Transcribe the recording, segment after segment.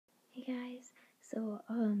guys, so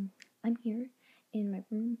I'm here in my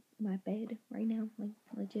room, my bed right now, like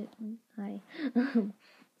legit. Hi.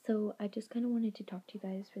 So I just kind of wanted to talk to you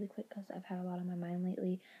guys really quick because I've had a lot on my mind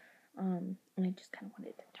lately, and I just kind of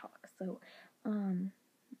wanted to talk. So, um,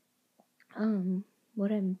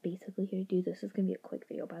 what I'm basically here to do. This is gonna be a quick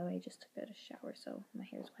video, by the way. I just took a shower, so my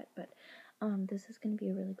hair's wet. But this is gonna be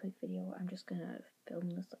a really quick video. I'm just gonna film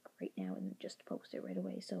this like right now and just post it right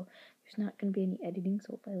away. So there's not gonna be any editing.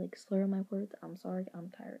 So if I like slur my words, I'm sorry. I'm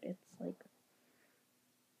tired. It's like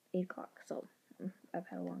 8 o'clock, so I've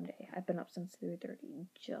had a long day. I've been up since 3:30.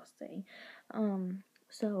 Just saying.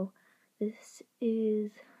 So this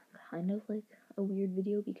is kind of like a weird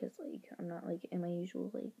video because like I'm not like in my usual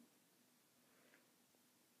like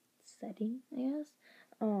setting, I guess.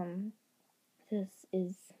 This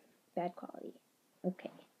is bad quality.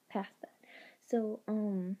 Okay, past that. So,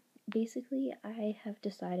 basically, I have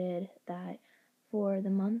decided that for the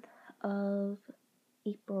month of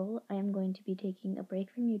April, I am going to be taking a break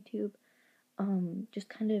from YouTube. Just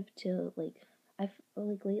kind of to like,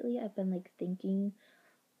 lately I've been like thinking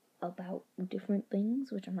about different things,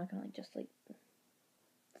 which I'm not gonna like just like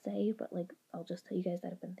say, but like I'll just tell you guys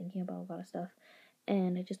that I've been thinking about a lot of stuff,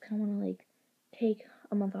 and I just kind of want to like take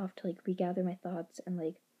a month off to like regather my thoughts and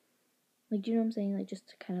like do you know what I'm saying, like just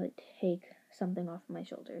to kind of like take something off of my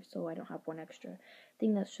shoulders so I don't have one extra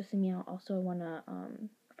thing that's stressing me out. Also, I want to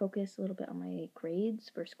focus a little bit on my grades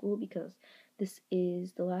for school because this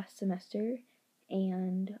is the last semester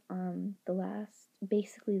and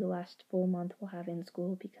basically the last full month we'll have in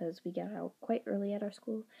school because we get out quite early at our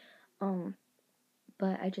school.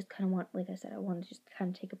 But I just kind of want, like I said, I want to just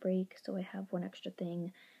kind of take a break so I have one extra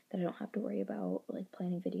thing that I don't have to worry about, like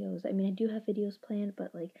planning videos. I mean, I do have videos planned,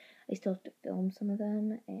 but like I still have to film some of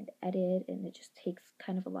them and edit, and it just takes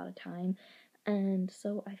kind of a lot of time. And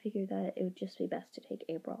so I figured that it would just be best to take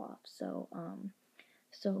April off. So,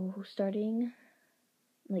 starting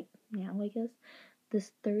like now, I guess,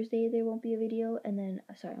 this Thursday there won't be a video, and then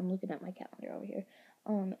sorry, I'm looking at my calendar over here.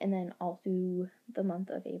 And then all through the month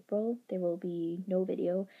of April there will be no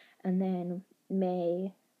video, and then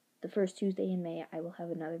May, the first Tuesday in May, I will have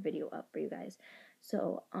another video up for you guys.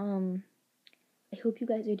 So I hope you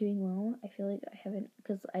guys are doing well. I feel like I haven't,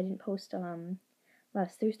 because I didn't post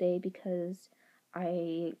last Thursday because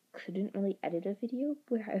I couldn't really edit a video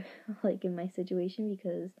where I like in my situation,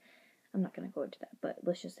 because I'm not gonna go into that, but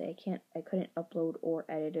let's just say I couldn't upload or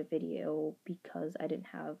edit a video because I didn't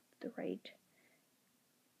have the right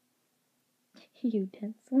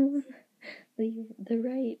utensils, the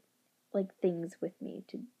right like things with me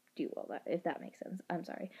to do all that, if that makes sense. I'm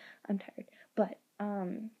sorry, I'm tired, but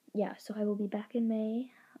yeah. So I will be back in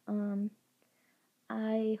May.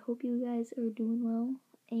 I hope you guys are doing well,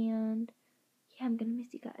 and yeah, I'm gonna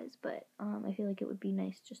miss you guys, but I feel like it would be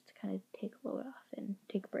nice just to kind of take a load off and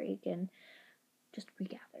take a break and just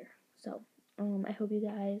regather. So, I hope you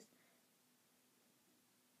guys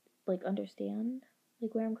like understand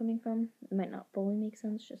like where I'm coming from. It might not fully make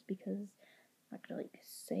sense just because I'm not gonna like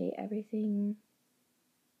say everything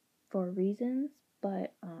for reasons,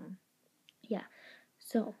 but yeah.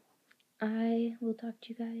 So I will talk to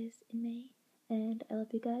you guys in May, and I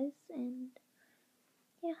love you guys, and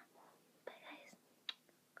yeah.